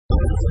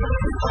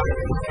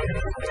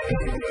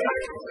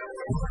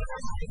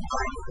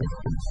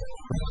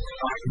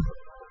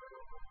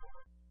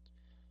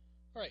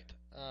Alright,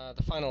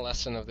 the final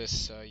lesson of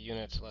this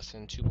unit,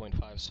 lesson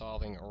 2.5,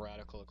 solving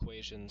radical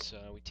equations.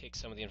 We take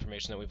some of the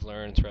information that we've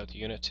learned throughout the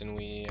unit and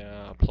we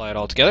apply it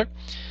all together.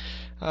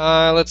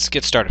 Let's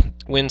get started.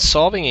 When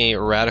solving a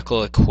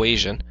radical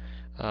equation,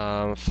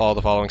 follow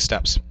the following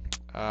steps.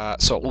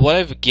 So what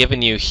I've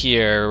given you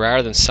here,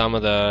 rather than some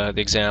of the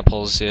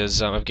examples,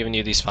 is I've given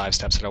you these 5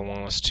 steps that I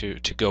want us to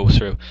go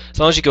through. As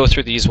long as you go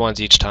through these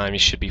ones each time, you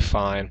should be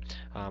fine.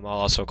 I'll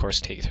also, of course,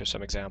 take you through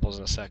some examples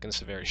in a second.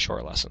 It's a very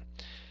short lesson.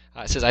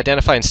 It says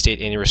identify and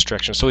state any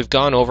restrictions. So we've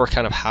gone over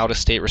kind of how to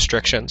state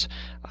restrictions.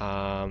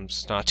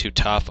 It's not too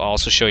tough. I'll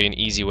also show you an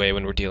easy way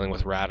when we're dealing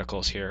with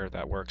radicals here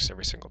that works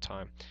every single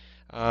time.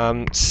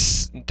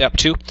 Step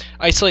 2,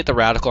 isolate the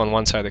radical on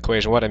one side of the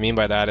equation. What I mean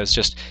by that is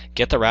just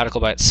get the radical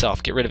by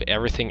itself. Get rid of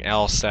everything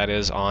else that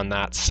is on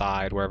that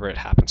side, wherever it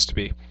happens to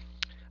be.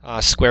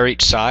 Square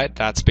each side.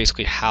 That's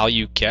basically how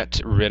you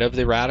get rid of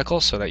the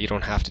radical so that you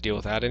don't have to deal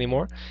with that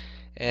anymore.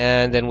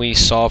 And then we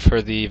solve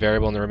for the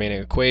variable in the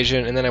remaining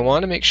equation, and then I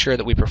want to make sure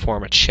that we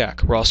perform a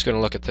check. We're also going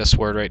to look at this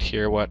word right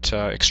here, what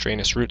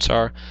extraneous roots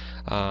are.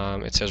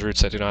 It says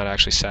roots that do not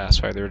actually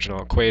satisfy the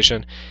original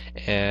equation,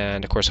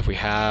 and of course if we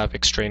have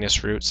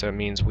extraneous roots, that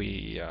means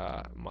we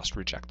must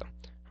reject them.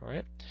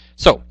 Alright,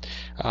 so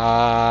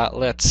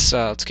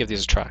let's give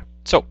these a try.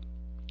 So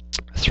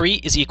 3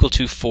 is equal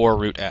to 4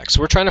 root x. So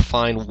we're trying to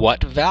find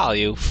what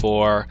value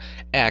for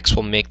x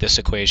will make this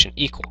equation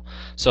equal.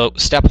 So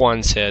step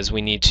 1 says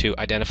we need to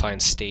identify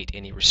and state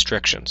any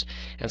restrictions.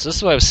 And so this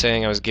is what I was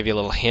saying. I was give you a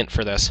little hint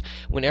for this.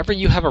 Whenever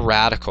you have a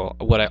radical,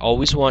 what I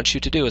always want you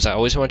to do is I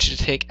always want you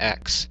to take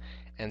x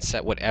and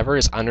set whatever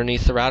is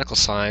underneath the radical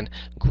sign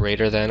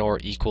greater than or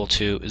equal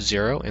to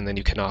 0, and then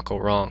you cannot go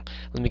wrong.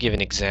 Let me give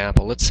an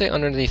example. Let's say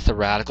underneath the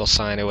radical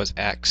sign it was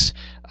x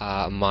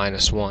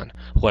minus 1.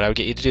 What I would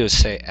get you to do is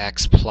say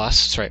x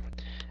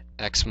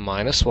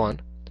minus 1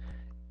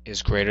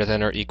 is greater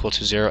than or equal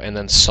to 0, and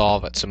then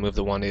solve it. So move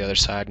the 1 to the other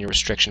side, and your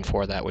restriction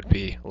for that would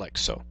be like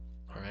so.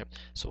 Alright,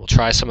 so we'll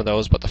try some of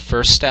those, but the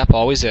first step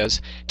always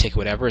is take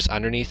whatever is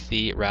underneath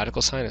the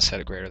radical sign and set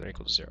it greater than or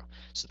equal to 0.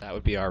 So that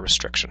would be our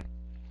restriction.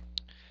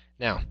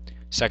 Now,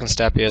 second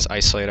step is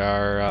isolate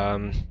our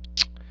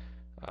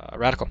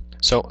radical.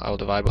 So I will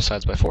divide both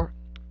sides by 4.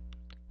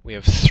 We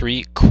have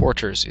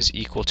 3/4 is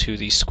equal to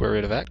the square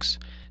root of x.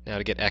 Now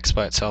to get x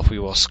by itself, we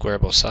will square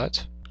both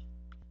sides.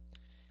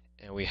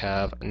 And we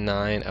have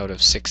 9 out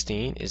of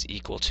 16 is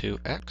equal to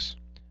x.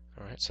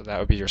 Alright, so that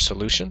would be your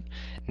solution.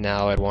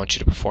 Now I'd want you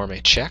to perform a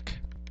check.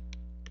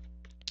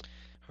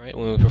 Alright,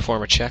 when we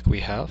perform a check, we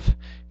have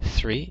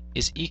 3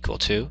 is equal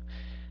to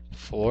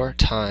 4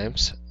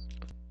 times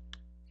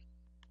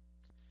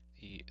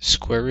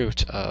square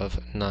root of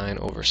 9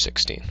 over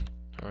 16.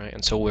 Alright,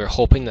 and so we're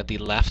hoping that the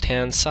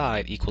left-hand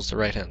side equals the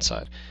right-hand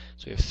side.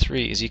 So we have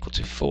 3 is equal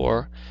to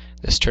 4.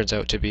 This turns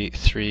out to be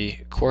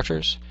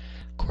 3/4.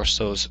 Of course,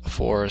 those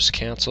 4's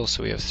cancel,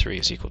 so we have 3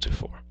 is equal to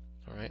 4.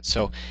 Alright,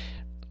 so,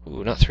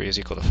 not 3 is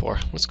equal to 4.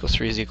 Let's go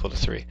 3 is equal to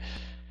 3.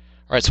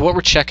 Alright, so what we're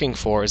checking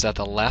for is that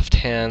the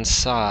left-hand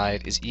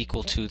side is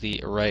equal to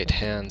the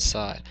right-hand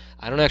side.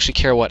 I don't actually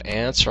care what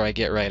answer I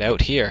get right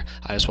out here.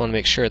 I just want to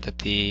make sure that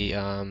the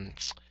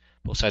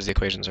both sides of the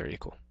equations are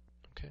equal.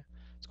 Okay,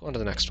 let's go on to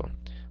the next one.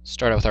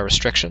 Start out with our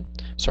restriction.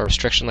 So our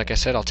restriction, like I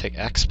said, I'll take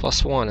x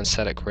plus 1 and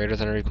set it greater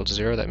than or equal to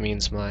 0. That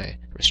means my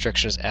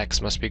restriction is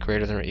x must be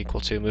greater than or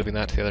equal to. Moving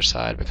that to the other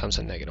side becomes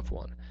a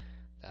 -1.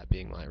 That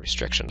being my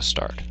restriction to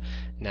start.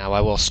 Now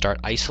I will start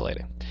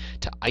isolating.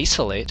 To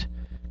isolate,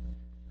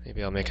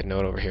 maybe I'll make a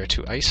note over here.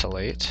 To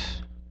isolate,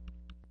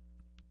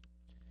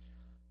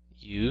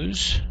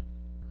 use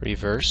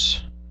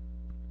reverse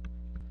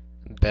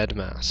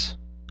BEDMAS.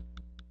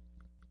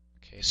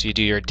 So you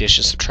do your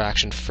addition,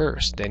 subtraction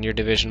first, then your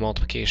division,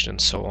 multiplication, and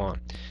so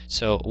on.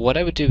 So what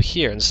I would do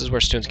here, and this is where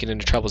students get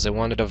into trouble, is they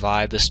want to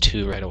divide this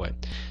 2 right away.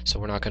 So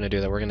we're not going to do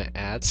that. We're going to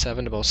add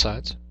 7 to both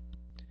sides.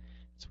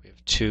 So we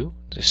have 2,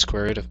 the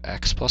square root of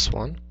x plus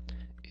 1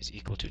 is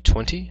equal to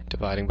 20,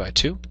 dividing by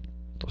 2.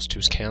 Those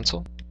 2's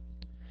cancel.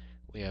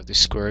 We have the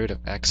square root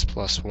of x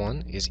plus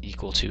 1 is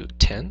equal to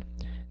 10.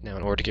 Now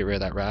in order to get rid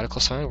of that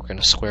radical sign, we're going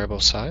to square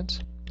both sides.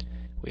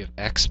 We have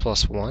x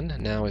plus 1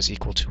 now is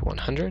equal to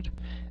 100.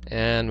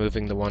 And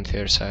moving the 1 to the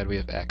other side, we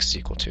have x is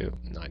equal to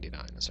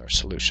 99 as our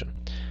solution.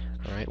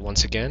 Alright,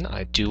 once again,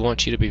 I do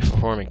want you to be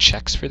performing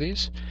checks for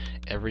these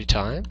every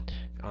time.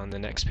 On the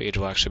next page,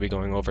 we'll actually be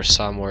going over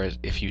some where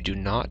if you do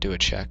not do a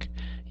check,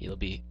 you'll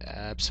be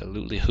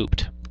absolutely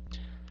hooped.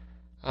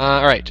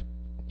 Alright,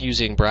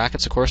 using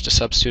brackets, of course, to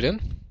substitute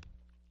in,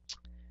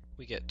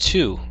 we get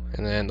 2.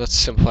 And then let's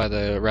simplify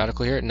the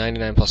radical here.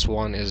 99 plus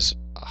 1 is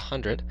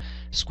 100.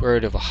 Square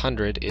root of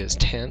 100 is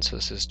 10, so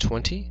this is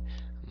 20.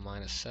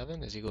 Minus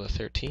 7 is equal to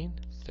 13.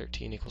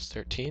 13 equals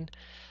 13.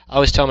 I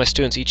always tell my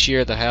students each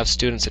year that I have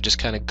students that just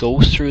kind of go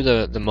through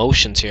the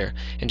motions here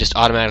and just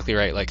automatically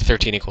write like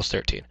 13 equals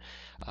 13.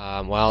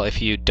 Well,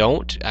 if you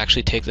don't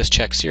actually take this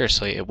check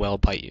seriously, it will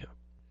bite you.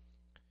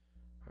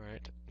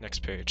 Alright,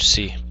 Next page,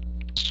 C.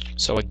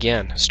 So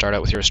again, start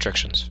out with your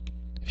restrictions.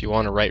 If you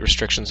want to write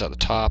restrictions at the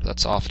top,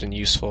 that's often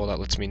useful. That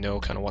lets me know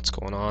kind of what's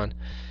going on.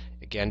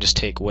 Again, just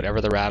take whatever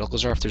the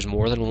radicals are. If there's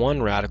more than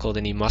one radical,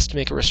 then you must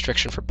make a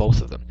restriction for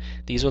both of them.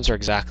 These ones are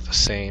exactly the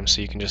same,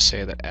 so you can just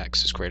say that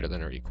x is greater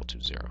than or equal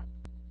to 0.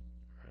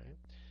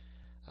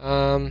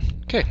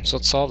 Okay, so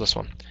let's solve this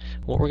one.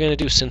 What we're going to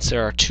do, since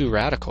there are two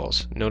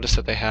radicals, notice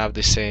that they have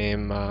the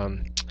same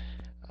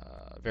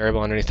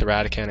variable underneath the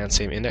radicand and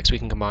same index. We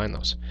can combine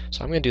those.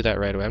 So I'm going to do that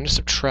right away. I'm going to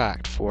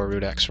subtract 4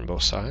 root x from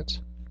both sides.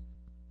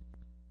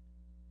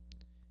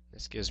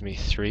 This gives me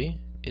 3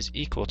 is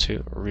equal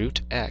to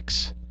root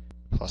x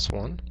plus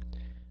 1.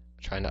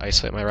 I'm trying to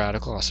isolate my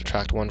radical. I'll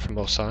subtract 1 from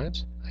both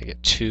sides. I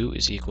get 2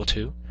 is equal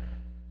to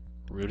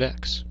root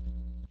x.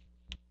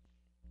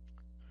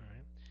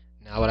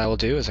 Now what I will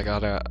do is I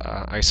gotta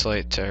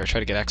isolate or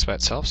try to get x by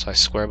itself, so I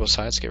square both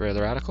sides to get rid of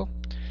the radical,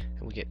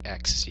 and we get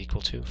x is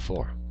equal to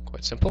 4.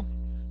 Quite simple.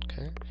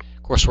 Okay.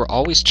 Of course, we're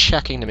always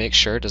checking to make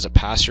sure, does it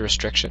pass your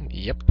restriction?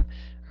 Yep.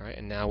 All right,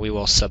 and now we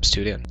will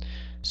substitute in.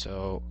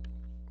 So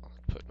I'll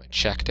put my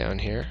check down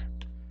here,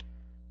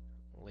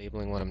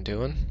 labeling what I'm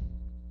doing.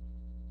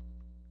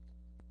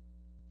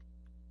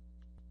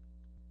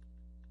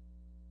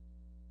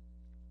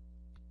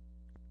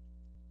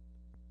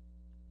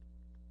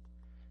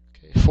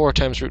 Okay, 4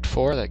 times root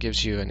 4, that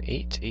gives you an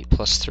 8. 8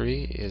 plus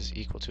 3 is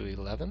equal to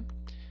 11.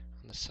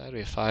 On this side we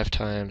have 5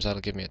 times,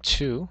 that'll give me a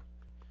 2.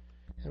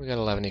 And we got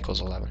 11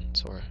 equals 11,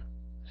 so we're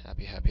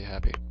happy, happy,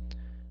 happy.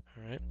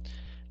 Alright,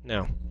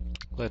 now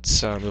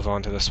let's move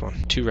on to this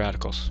one. 2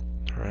 radicals.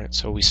 Alright,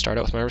 so we start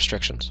out with my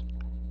restrictions.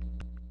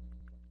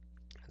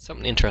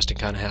 Something interesting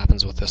kind of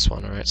happens with this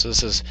one. Alright, so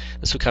this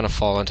would kind of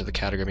fall into the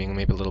category of being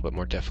maybe a little bit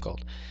more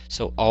difficult.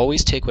 So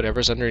always take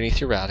whatever's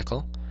underneath your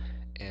radical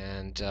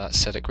and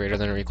set it greater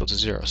than or equal to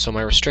 0. So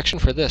my restriction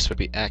for this would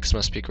be x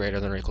must be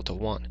greater than or equal to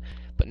 1.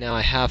 But now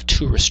I have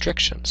 2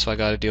 restrictions, so I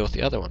got to deal with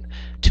the other one.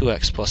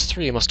 2x plus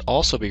 3 must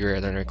also be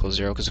greater than or equal to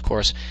 0, because of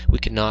course we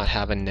could not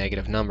have a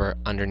negative number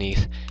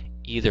underneath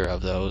either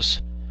of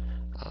those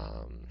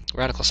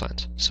radical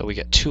signs. So we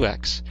get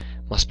 2x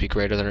must be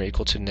greater than or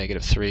equal to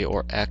negative 3,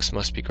 or x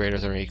must be greater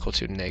than or equal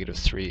to negative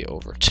 3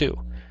 over 2.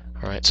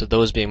 Alright, so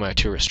those being my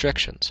 2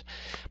 restrictions.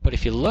 But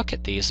if you look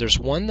at these, there's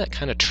one that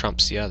kind of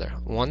trumps the other.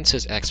 One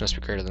says x must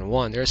be greater than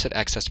 1. The other said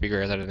x has to be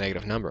greater than a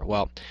negative number.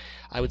 Well,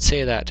 I would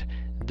say that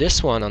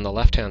this one on the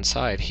left-hand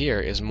side here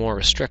is more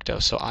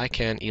restrictive, so I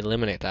can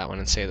eliminate that one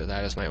and say that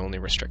that is my only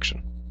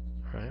restriction.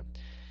 Alright.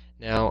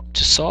 Now,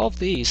 to solve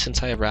these,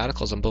 since I have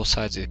radicals on both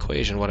sides of the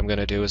equation, what I'm going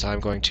to do is I'm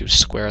going to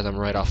square them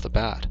right off the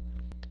bat.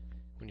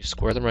 When you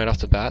square them right off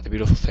the bat, the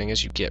beautiful thing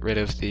is you get rid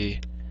of the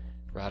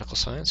radical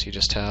sign, so you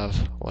just have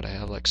what I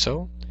have like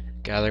so.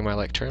 Gathering my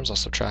like terms, I'll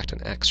subtract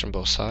an x from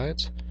both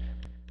sides,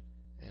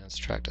 and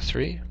subtract a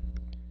 3.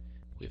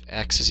 We have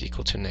x is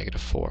equal to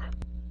negative 4.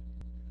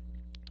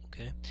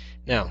 Okay.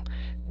 Now,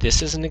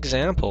 this is an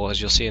example, as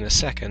you'll see in a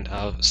second,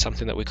 of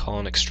something that we call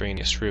an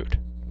extraneous root.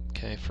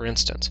 Okay. For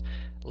instance,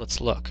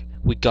 let's look.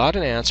 We got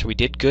an answer. We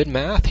did good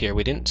math here.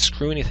 We didn't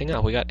screw anything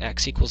up. We got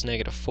x equals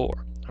negative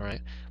 4. All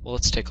right. Well,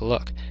 let's take a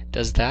look.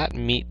 Does that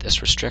meet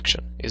this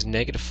restriction? Is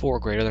negative 4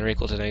 greater than or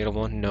equal to negative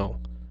 1? No.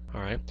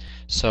 All right.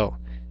 So,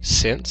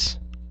 since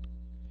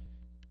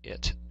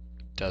it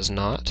does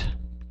not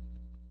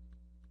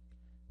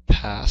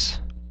pass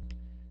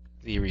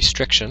the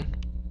restriction,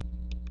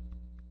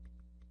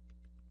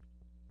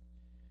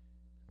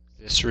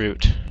 this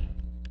root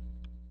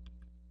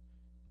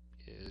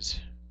is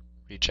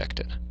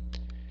rejected.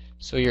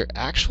 So your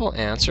actual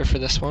answer for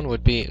this one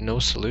would be no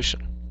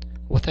solution.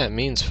 What that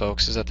means,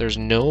 folks, is that there's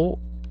no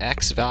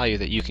x value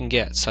that you can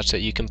get such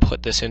that you can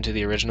put this into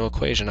the original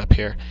equation up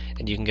here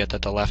and you can get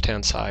that the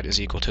left-hand side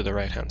is equal to the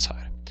right-hand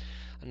side.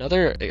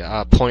 Another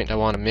point I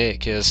want to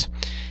make is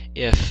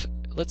if,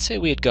 let's say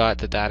we had got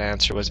that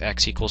answer was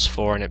x equals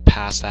 4 and it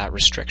passed that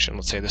restriction,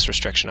 let's say this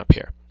restriction up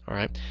here,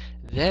 alright,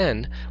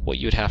 then what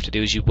you would have to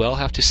do is you will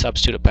have to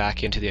substitute it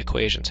back into the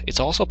equations. It's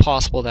also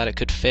possible that it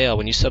could fail.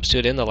 When you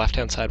substitute in, the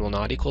left-hand side will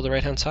not equal the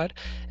right-hand side,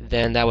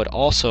 then that would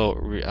also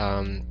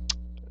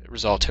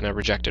result in a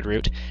rejected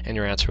root, and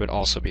your answer would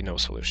also be no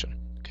solution.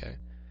 Okay.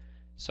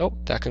 So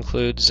that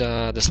concludes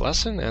this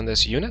lesson and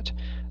this unit.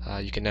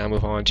 You can now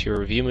move on to your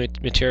review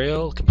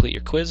material, complete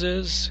your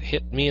quizzes,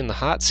 hit me in the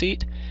hot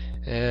seat,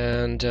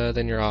 and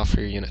then you're off for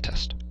your unit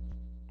test.